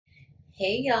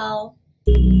Hey y'all.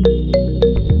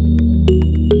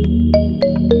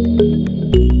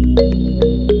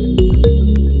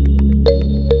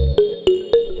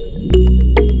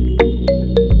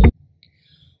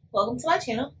 Welcome to my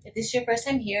channel. If this is your first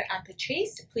time here, I'm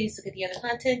Patrice. Please look at the other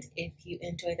content. If you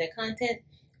enjoy the content,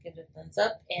 give it a thumbs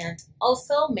up, and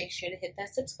also make sure to hit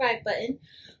that subscribe button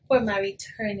for my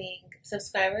returning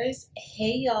subscribers.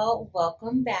 Hey y'all,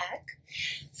 welcome back.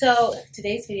 So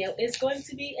today's video is going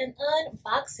to be an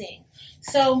unboxing.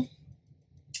 So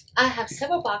I have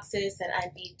several boxes that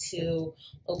I need to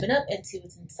open up and see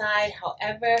what's inside.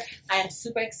 However, I am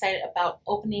super excited about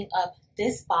opening up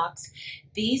this box.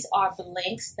 These are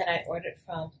blanks that I ordered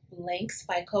from Blanks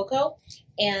by Coco,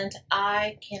 and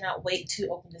I cannot wait to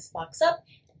open this box up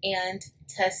and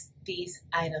test these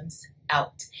items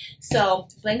out. So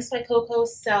Blanks by Coco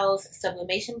sells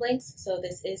sublimation blanks, so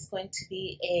this is going to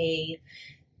be a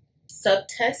sub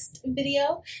test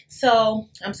video. So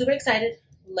I'm super excited.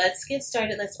 Let's get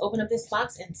started. Let's open up this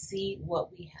box and see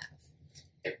what we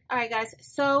have. All right, guys,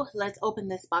 so let's open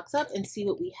this box up and see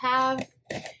what we have.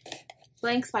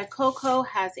 Blanks by Coco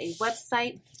has a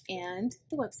website, and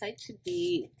the website should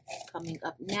be coming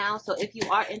up now. So if you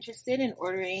are interested in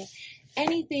ordering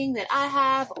anything that I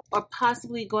have, or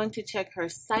possibly going to check her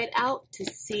site out to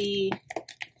see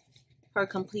her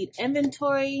complete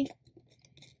inventory,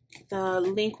 the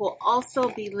link will also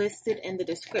be listed in the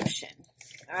description.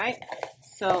 All right,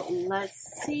 so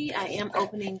let's see. I am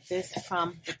opening this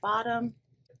from the bottom.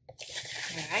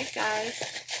 All right,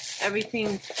 guys,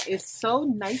 everything is so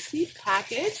nicely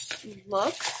packaged.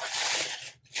 Look,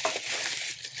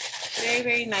 very,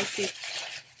 very nicely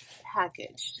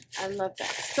packaged. I love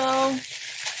that. So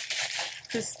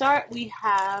to start, we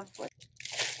have,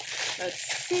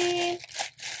 let's see.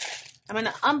 I'm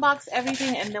gonna unbox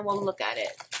everything and then we'll look at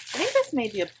it. I think this may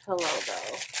be a pillow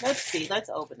though. Let's see, let's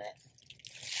open it.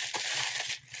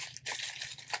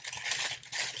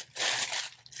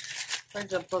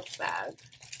 There's a book bag.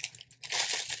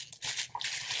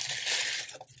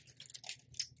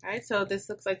 All right, so this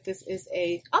looks like this is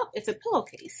a, oh, it's a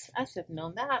pillowcase. I should have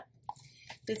known that.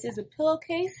 This is a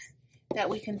pillowcase that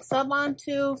we can sub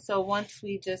onto. So once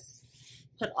we just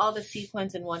put all the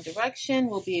sequins in one direction,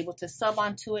 we'll be able to sub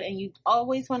onto it. And you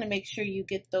always want to make sure you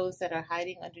get those that are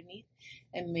hiding underneath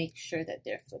and make sure that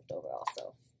they're flipped over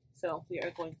also. So we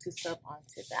are going to sub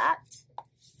onto that.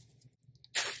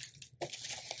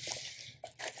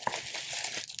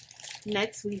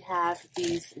 Next, we have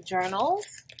these journals,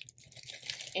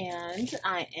 and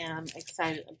I am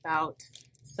excited about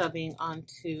subbing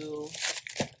onto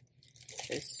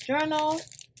this journal.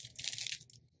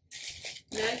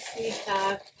 Next, we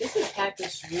have, this is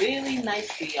packaged really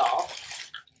nicely, y'all.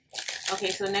 Okay,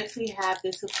 so next we have,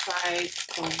 this looks like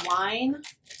a wine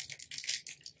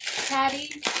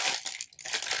caddy.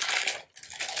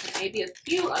 Maybe a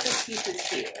few other pieces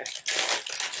here.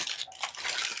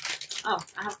 Oh,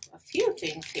 I have a few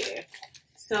things here.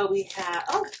 So we have,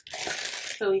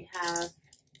 we have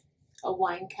a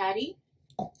wine caddy.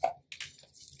 And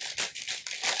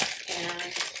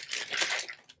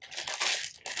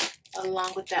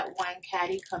along with that wine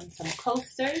caddy comes some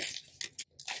coasters.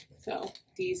 So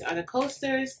these are the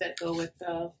coasters that go with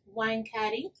the wine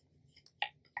caddy.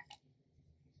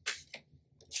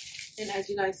 And as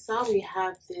you guys saw, we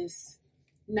have this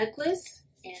necklace.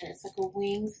 And it's like a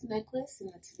wings necklace,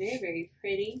 and it's very, very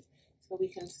pretty. So we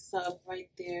can sub right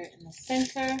there in the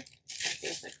center.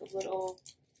 There's like a little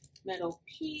metal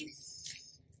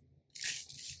piece.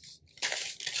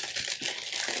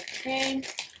 Okay.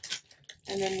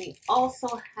 And then we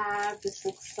also have, this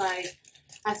looks like,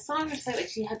 I saw on her site like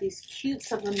she had these cute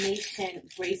sublimation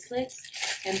bracelets.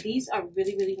 And these are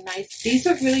really, really nice. These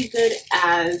are really good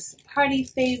as party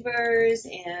favors.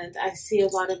 And I see a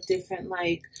lot of different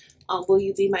like, will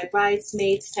you be my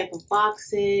bridesmaids type of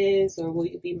boxes, or will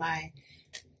you be my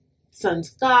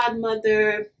son's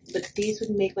godmother? But these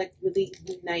would make like really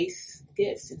nice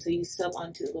gifts. And so you sub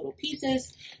onto the little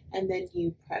pieces and then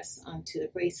you press onto the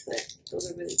bracelet.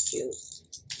 Those are really cute.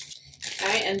 All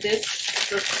right, and this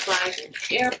looks like an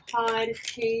AirPod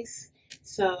case.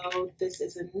 So this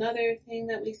is another thing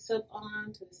that we sub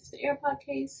on. So this is the AirPod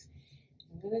case.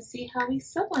 I'm gonna see how we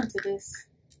sub onto this.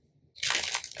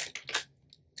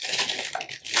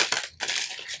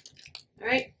 All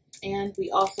right, and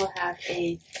we also have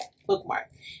a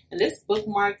bookmark. And this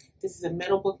bookmark, this is a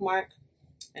metal bookmark,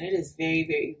 and it is very,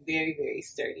 very, very, very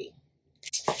sturdy.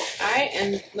 All right,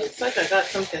 and looks like I got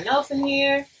something else in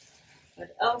here.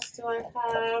 What else do I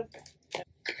have?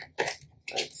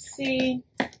 Let's see.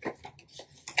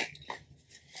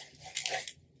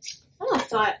 Oh,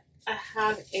 so I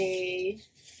have a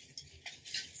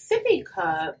sipping sippy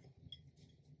cup.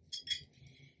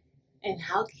 And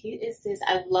how cute is this?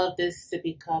 I love this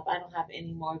sippy cup. I don't have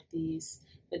any more of these,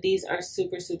 but these are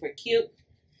super, super cute.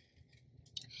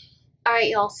 All right,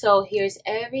 y'all, so here's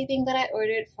everything that I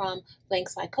ordered from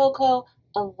Blanks by Coco,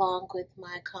 along with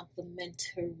my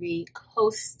complimentary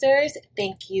coasters.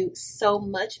 Thank you so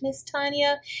much, Miss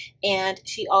Tanya. And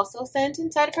she also sent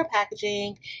inside of her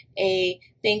packaging a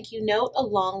thank you note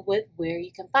along with where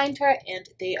you can find her. And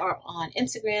they are on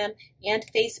Instagram and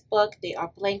Facebook. They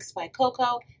are Blanks by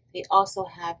Coco. They also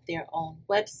have their own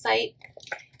website.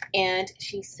 And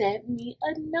she sent me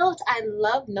a note. I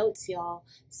love notes, y'all.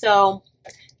 So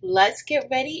let's get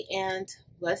ready and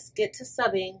let's get to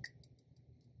subbing.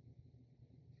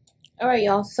 All right,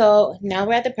 y'all. So now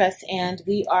we're at the press and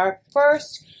we are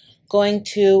first going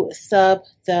to sub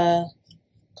the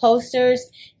coasters.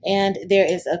 And there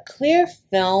is a clear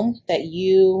film that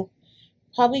you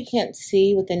probably can't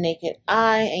see with the naked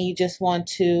eye, and you just want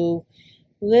to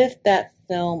lift that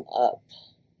film up.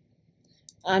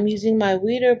 I'm using my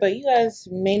weeder, but you guys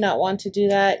may not want to do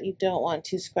that. You don't want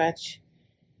to scratch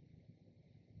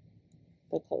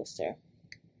the coaster.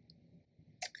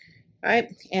 All right,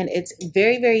 and it's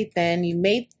very, very thin. You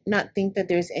may not think that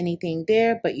there's anything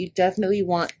there, but you definitely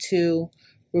want to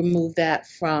remove that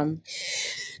from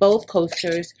both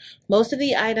coasters. Most of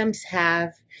the items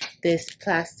have this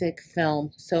plastic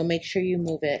film, so make sure you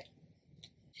move it.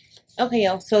 Okay,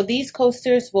 y'all, so these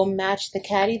coasters will match the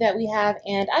caddy that we have,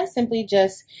 and I simply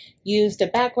just used a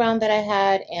background that I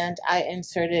had and I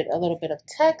inserted a little bit of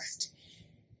text,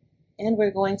 and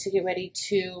we're going to get ready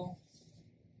to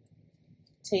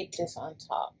tape this on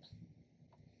top.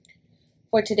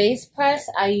 For today's press,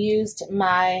 I used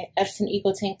my Epson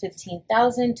EcoTank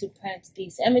 15,000 to print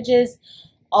these images.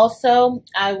 Also,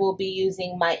 I will be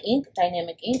using my ink,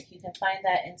 dynamic ink. You can find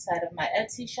that inside of my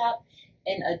Etsy shop.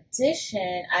 In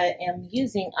addition, I am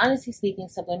using, honestly speaking,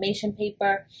 sublimation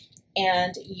paper,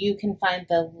 and you can find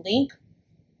the link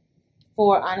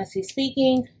for honestly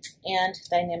speaking and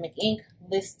dynamic ink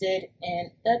listed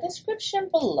in the description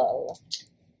below.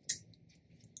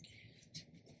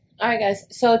 All right, guys,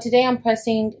 so today I'm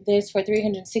pressing this for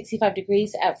 365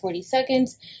 degrees at 40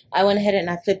 seconds. I went ahead and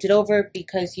I flipped it over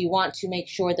because you want to make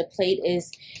sure the plate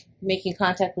is making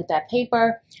contact with that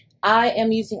paper. I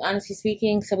am using, honestly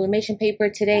speaking, sublimation paper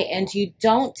today, and you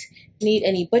don't need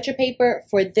any butcher paper.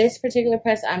 For this particular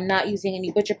press, I'm not using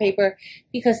any butcher paper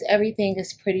because everything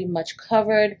is pretty much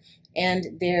covered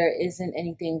and there isn't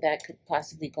anything that could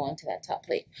possibly go onto that top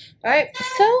plate. All right,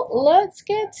 so let's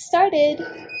get started.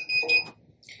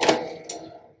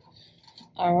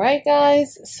 All right,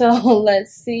 guys, so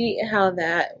let's see how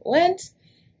that went.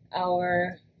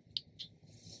 Our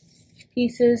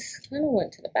pieces kind of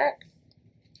went to the back.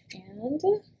 And I'm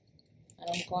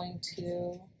going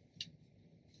to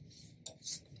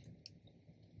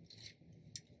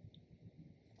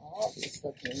these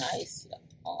looking nice.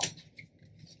 All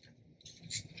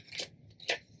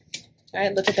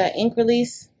right, look at that ink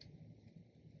release.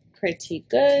 Pretty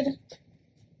good.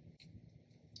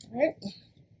 All right.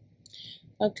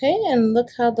 Okay, and look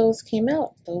how those came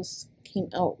out. Those came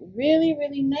out really,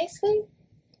 really nicely.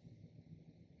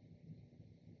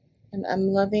 And I'm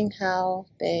loving how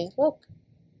they look.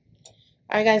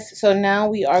 All right, guys, so now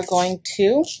we are going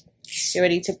to get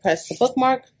ready to press the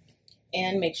bookmark,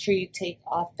 and make sure you take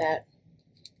off that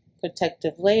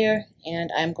protective layer,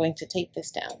 and I'm going to tape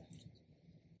this down.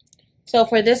 So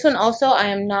for this one also, I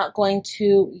am not going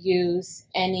to use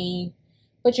any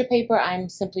butcher paper. I'm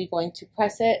simply going to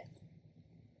press it.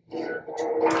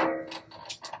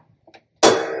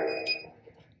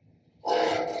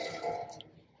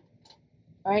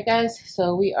 All right, guys,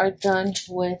 so we are done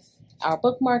with our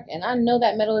bookmark, and I know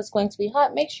that metal is going to be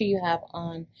hot. Make sure you have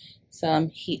on some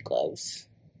heat gloves.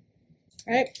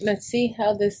 All right, let's see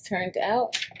how this turned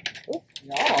out. Oh,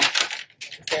 y'all,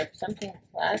 is there something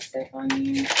plastic on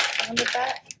here on the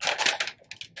back?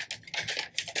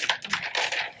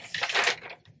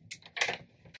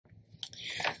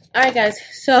 All right, guys,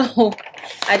 so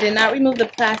I did not remove the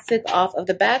plastic off of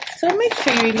the back, so make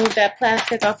sure you remove that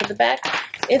plastic off of the back.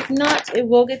 If not, it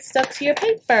will get stuck to your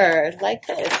paper like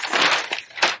this.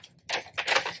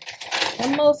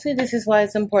 And mostly this is why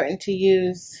it's important to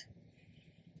use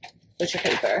butcher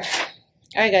paper.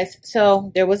 All right, guys,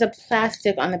 so there was a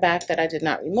plastic on the back that I did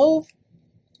not remove.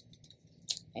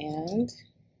 And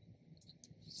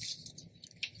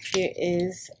here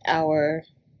is our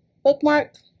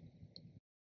bookmark.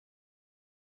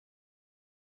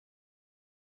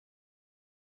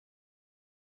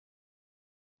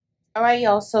 All right,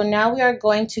 y'all, so now we are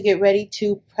going to get ready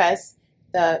to press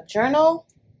the journal.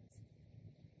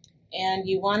 And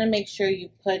you want to make sure you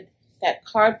put that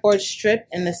cardboard strip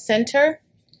in the center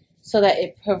so that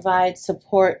it provides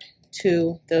support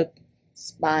to the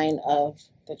spine of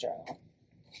the journal.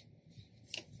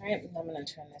 All right, I'm going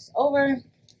to turn this over.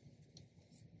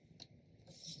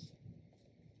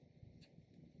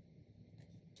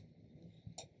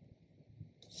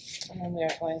 And then we are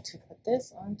going to put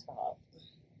this on top.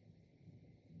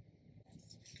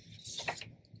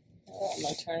 I'm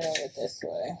going to turn it over this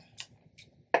way.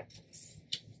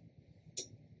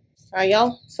 All right,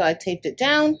 y'all, so I taped it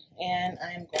down, and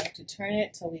I'm going to turn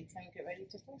it so we can get ready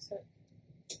to post it.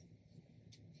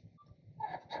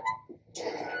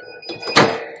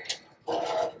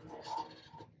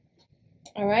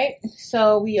 All right,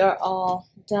 so we are all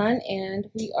done, and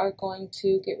we are going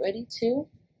to get ready to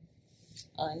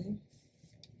unwrap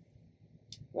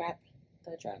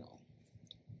the journal.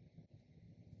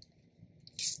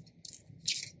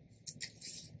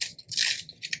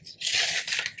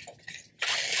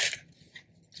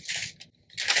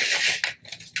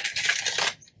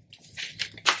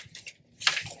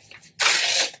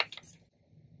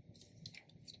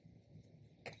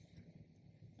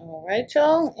 All right,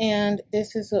 y'all, and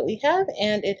this is what we have,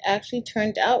 and it actually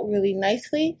turned out really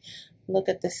nicely. Look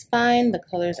at the spine. The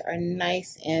colors are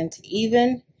nice and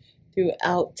even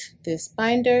throughout this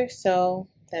binder, so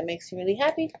that makes me really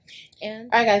happy. And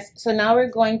all right, guys, so now we're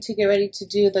going to get ready to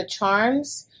do the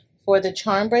charms for the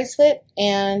charm bracelet,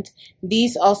 and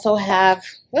these also have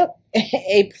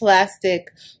a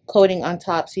plastic coating on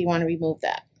top, so you want to remove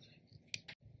that.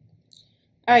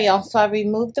 All right, y'all, so I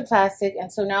removed the plastic,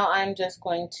 and so now I'm just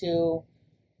going to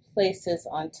place this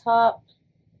on top,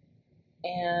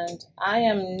 and I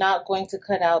am not going to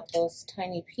cut out those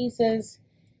tiny pieces.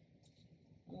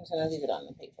 I'm just going to leave it on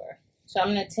the paper. So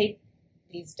I'm going to tape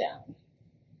these down.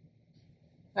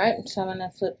 All right, so I'm going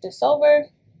to flip this over.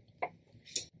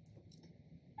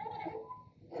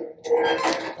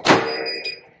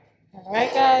 All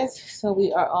right, guys, so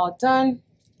we are all done,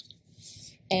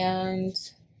 and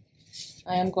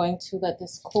I am going to let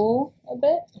this cool a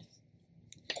bit.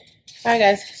 All right,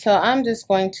 guys, so I'm just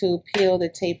going to peel the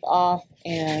tape off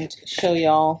and show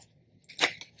y'all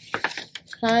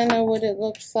kind of what it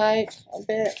looks like a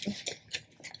bit.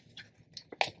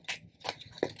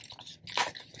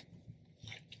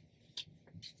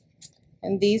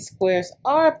 And these squares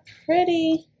are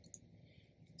pretty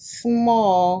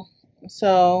small,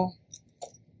 so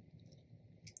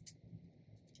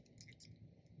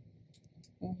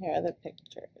and here are the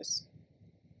pictures.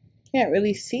 Can't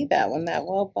really see that one that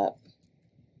well, but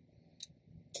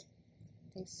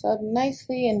they sub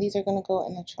nicely, and these are going to go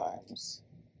in the charms.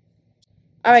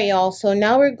 All right, y'all, so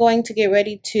now we're going to get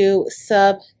ready to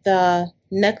sub the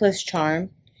necklace charm,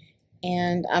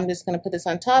 and I'm just going to put this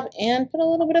on top and put a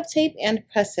little bit of tape and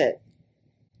press it.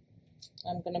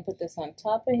 I'm going to put this on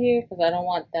top of here because I don't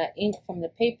want that ink from the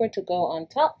paper to go on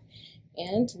top,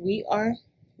 and we are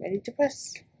ready to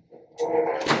press.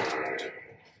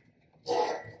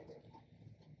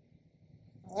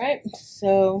 All right,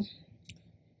 so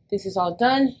this is all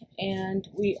done, and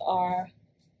we are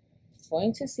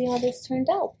going to see how this turned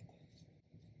out.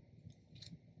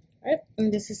 All right,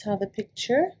 and this is how the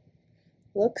picture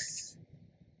looks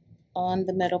on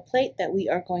the metal plate that we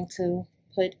are going to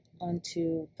put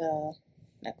onto the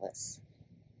necklace.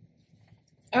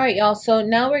 All right, y'all, so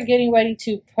now we're getting ready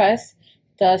to press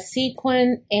the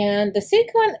sequin, and the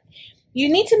sequin, you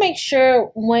need to make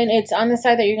sure when it's on the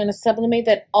side that you're going to sublimate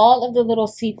that all of the little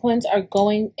sequins are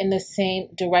going in the same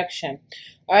direction.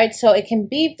 All right, so it can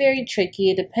be very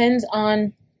tricky. It depends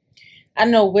on, I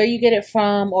don't know, where you get it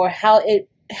from or how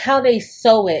they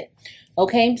sew it.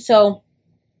 Okay, so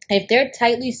if they're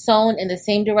tightly sewn in the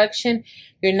same direction,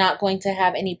 you're not going to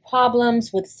have any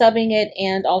problems with subbing it,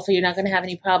 and also you're not going to have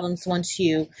any problems once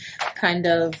you kind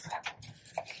of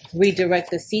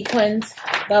redirect the sequins.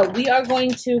 But we are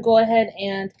going to go ahead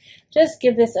and just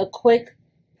give this a quick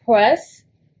press,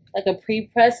 like a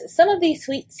pre-press. Some of these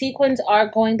sequins are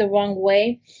going the wrong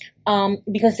way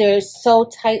because they're so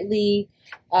tightly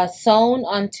sewn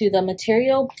onto the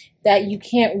material that you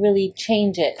can't really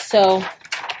change it. So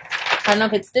I don't know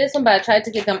if it's this one, but I tried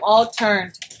to get them all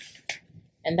turned,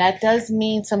 and that does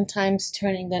mean sometimes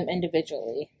turning them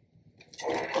individually.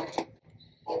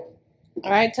 All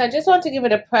right, so I just want to give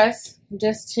it a press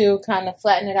just to kind of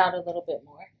flatten it out a little bit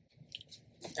more.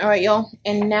 All right, y'all,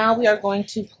 and now we are going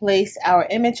to place our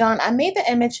image on. I made the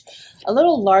image a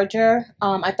little larger.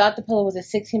 I thought the pillow was a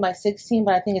 16 by 16,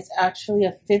 but I think it's actually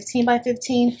a 15 by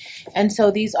 15. And so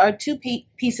these are two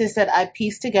pieces that I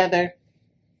pieced together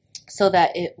so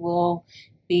that it will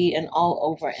be an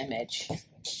all-over image.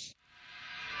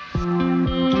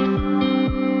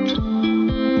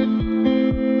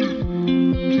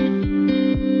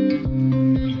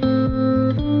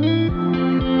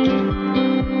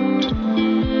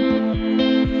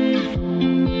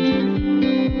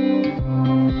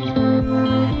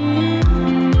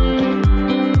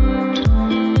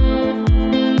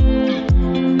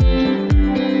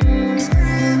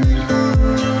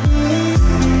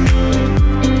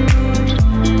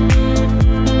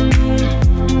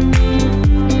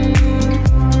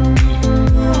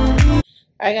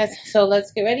 so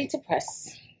let's get ready to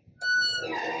press.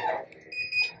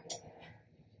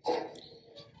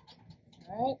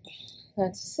 Alright,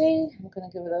 let's see. I'm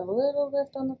going to give it a little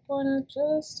lift on the corner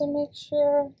just to make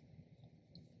sure.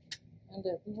 And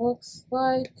it looks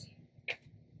like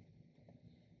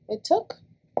it took.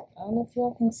 I don't know if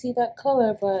y'all can see that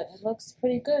color, but it looks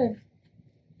pretty good.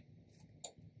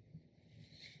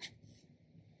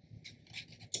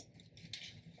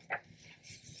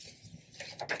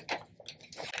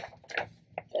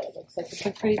 It looks like it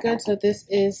took pretty good. So this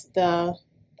is the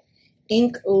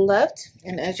ink left,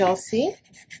 and as y'all see,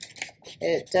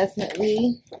 it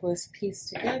definitely was pieced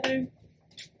together.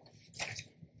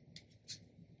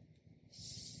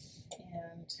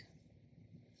 And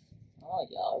oh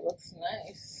y'all, it looks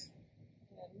nice.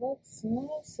 It looks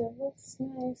nice, it looks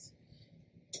nice.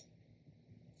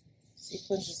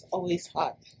 Sequins is always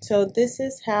hot. So this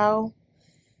is how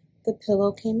the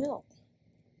pillow came out.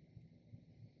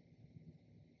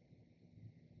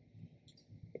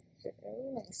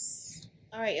 Very nice.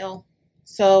 Alright y'all,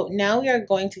 so now we are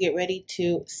going to get ready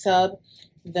to sub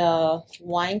the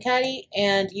wine caddy,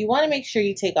 and you want to make sure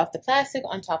you take off the plastic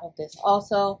on top of this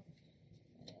also.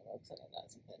 It looks like I got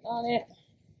something on it.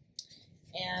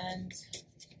 And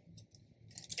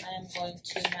I am going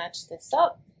to match this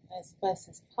up as best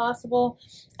as possible.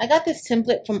 I got this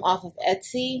template from off of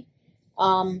Etsy.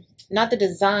 Not the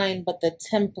design, but the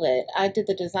template. I did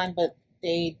the design, but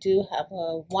they do have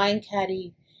a wine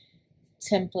caddy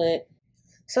template.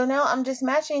 So now I'm just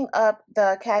matching up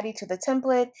the caddy to the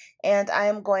template, and I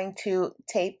am going to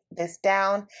tape this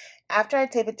down. After I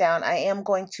tape it down, I am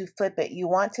going to flip it. You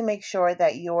want to make sure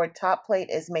that your top plate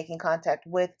is making contact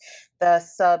with the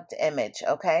subbed image,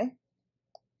 okay?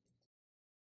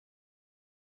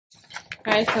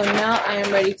 Alright, so now I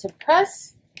am ready to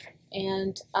press,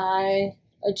 and I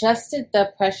adjusted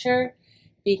the pressure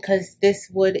because this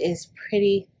wood is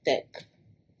pretty thick.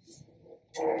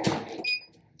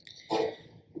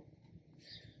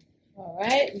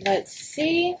 Alright, let's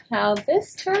see how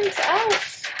this turns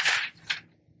out.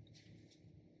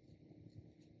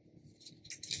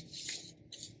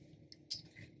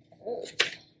 Ooh.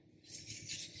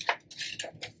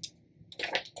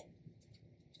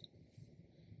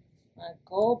 My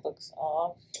gold looks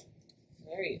off,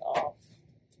 very off.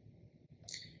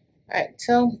 Alright,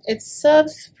 so it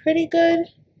subs pretty good.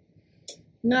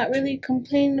 Not really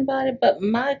complaining about it, but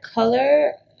my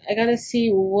color, I gotta see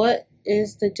what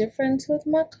is the difference with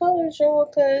my colors, y'all,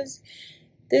 because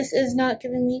this is not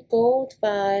giving me gold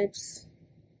vibes.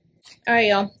 Alright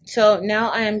y'all, so now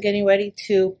I am getting ready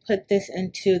to put this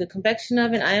into the convection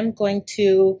oven. I am going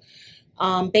to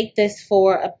bake this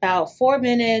for about 4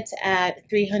 minutes at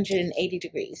 380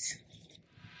 degrees.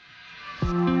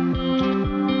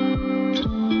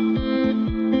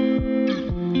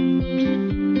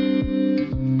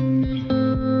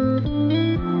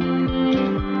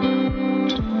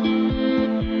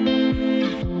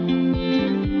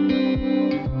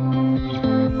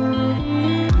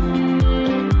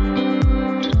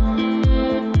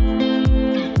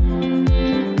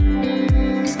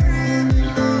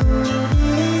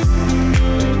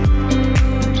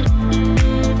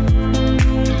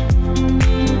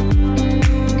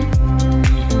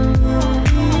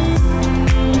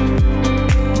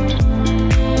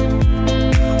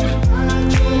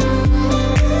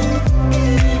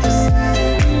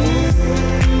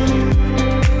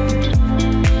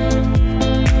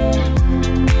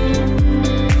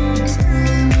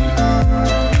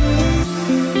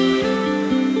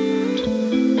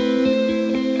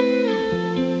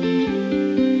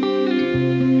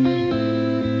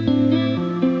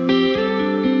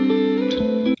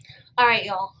 Alright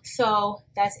y'all, so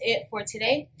that's it for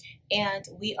today, and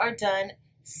we are done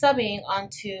subbing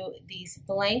onto these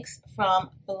blanks from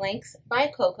Blanks by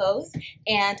Coco's,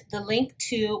 and the link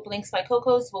to Blanks by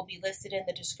Coco's will be listed in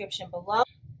the description below.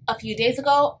 A few days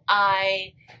ago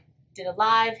I did a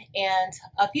live, and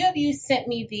a few of you sent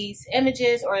me these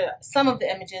images, or some of the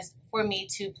images, for me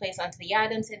to place onto the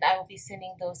items, and I will be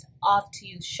sending those off to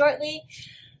you shortly.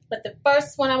 But the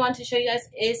first one I want to show you guys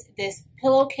is this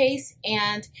pillowcase,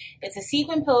 and it's a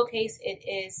sequin pillowcase. It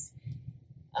is,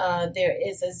 there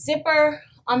is a zipper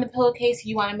on the pillowcase.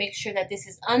 You want to make sure that this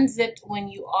is unzipped when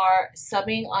you are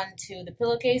subbing onto the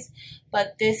pillowcase,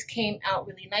 but this came out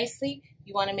really nicely.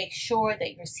 You want to make sure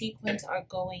that your sequins are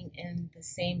going in the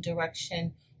same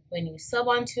direction when you sub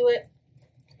onto it.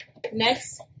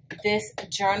 Next, this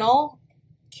journal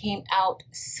came out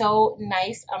so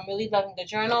nice. I'm really loving the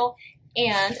journal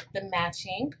and the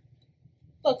matching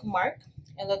bookmark.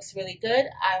 It looks really good.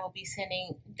 I will be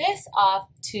sending this off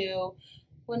to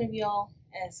one of y'all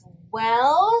as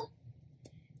well.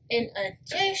 in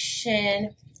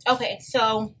addition, okay,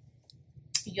 so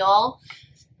y'all,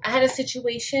 I had a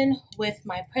situation with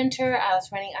my printer. I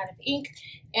was running out of ink,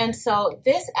 and so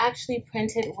this actually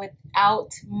printed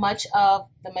without much of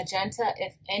the magenta,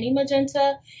 if any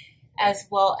magenta, as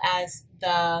well as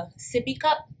the sippy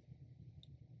cup.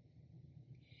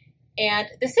 And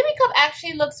the sippy cup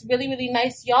actually looks really, really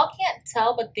nice. Y'all can't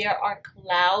tell, but there are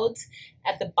clouds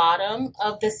at the bottom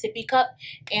of the sippy cup,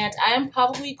 and I am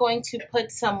probably going to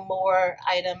put some more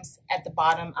items at the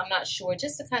bottom. I'm not sure,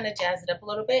 just to kind of jazz it up a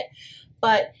little bit.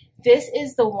 But this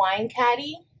is the wine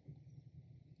caddy,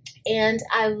 and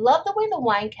I love the way the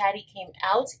wine caddy came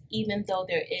out, even though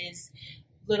there is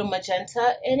little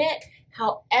magenta in it.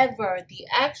 However, the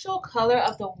actual color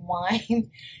of the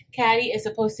wine caddy is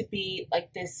supposed to be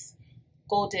like this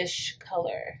goldish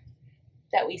color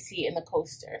that we see in the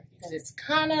coaster, because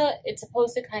it's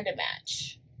supposed to kind of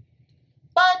match.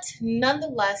 But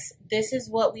nonetheless, this is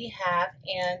what we have,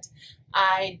 and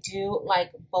I do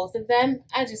like both of them.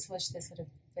 I just wish this would have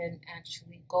been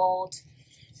actually gold.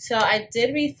 So I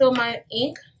did refill my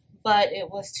ink, but it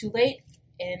was too late,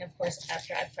 and of course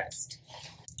after I pressed.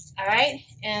 All right,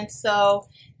 and so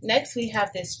next we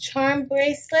have this charm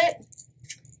bracelet,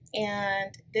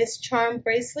 and this charm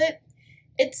bracelet,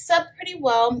 it's up pretty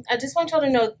well. I just want y'all to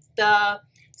know the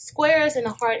squares and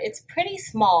the heart, it's pretty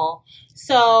small.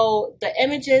 So the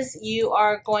images, you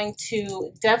are going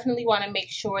to definitely want to make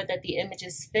sure that the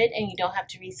images fit and you don't have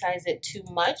to resize it too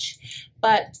much.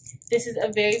 But this is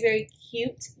a very, very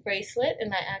cute bracelet,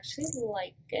 and I actually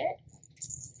like it.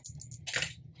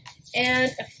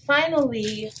 And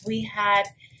finally, we had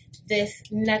this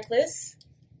necklace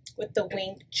with the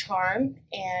winged charm,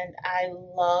 and I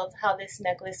love how this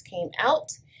necklace came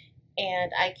out,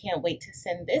 and I can't wait to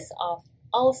send this off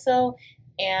also.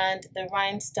 And the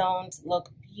rhinestones look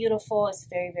beautiful. It's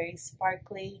very, very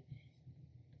sparkly,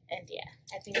 and yeah,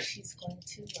 I think she's going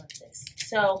to love this.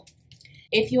 So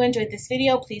if you enjoyed this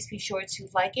video, please be sure to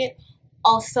like it.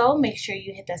 Also, make sure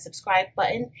you hit that subscribe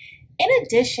button. In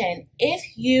addition,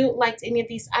 if you liked any of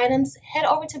these items, head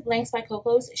over to Blanks by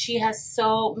Coco's. She has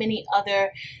so many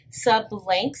other sub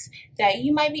blanks that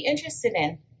you might be interested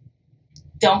in.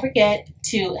 Don't forget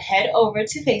to head over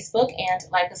to Facebook and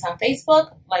like us on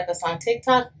Facebook, like us on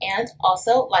TikTok, and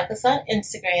also like us on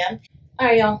Instagram. All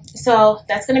right, y'all. So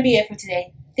that's going to be it for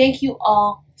today. Thank you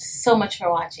all so much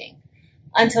for watching.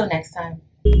 Until next time.